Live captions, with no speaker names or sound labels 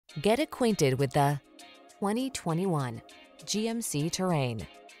Get acquainted with the 2021 GMC Terrain.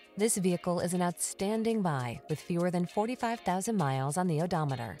 This vehicle is an outstanding buy with fewer than 45,000 miles on the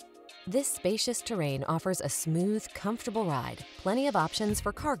odometer. This spacious Terrain offers a smooth, comfortable ride, plenty of options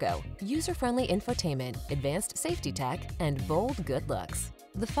for cargo, user-friendly infotainment, advanced safety tech, and bold good looks.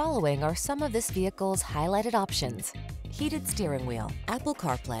 The following are some of this vehicle's highlighted options: heated steering wheel, Apple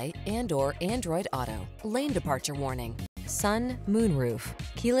CarPlay and/or Android Auto, lane departure warning, sun, moonroof,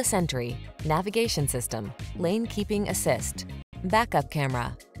 keyless entry, navigation system, lane keeping assist, backup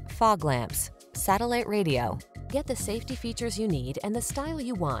camera, fog lamps, satellite radio. Get the safety features you need and the style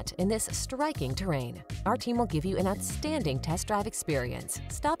you want in this striking Terrain. Our team will give you an outstanding test drive experience.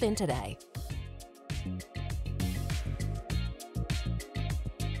 Stop in today.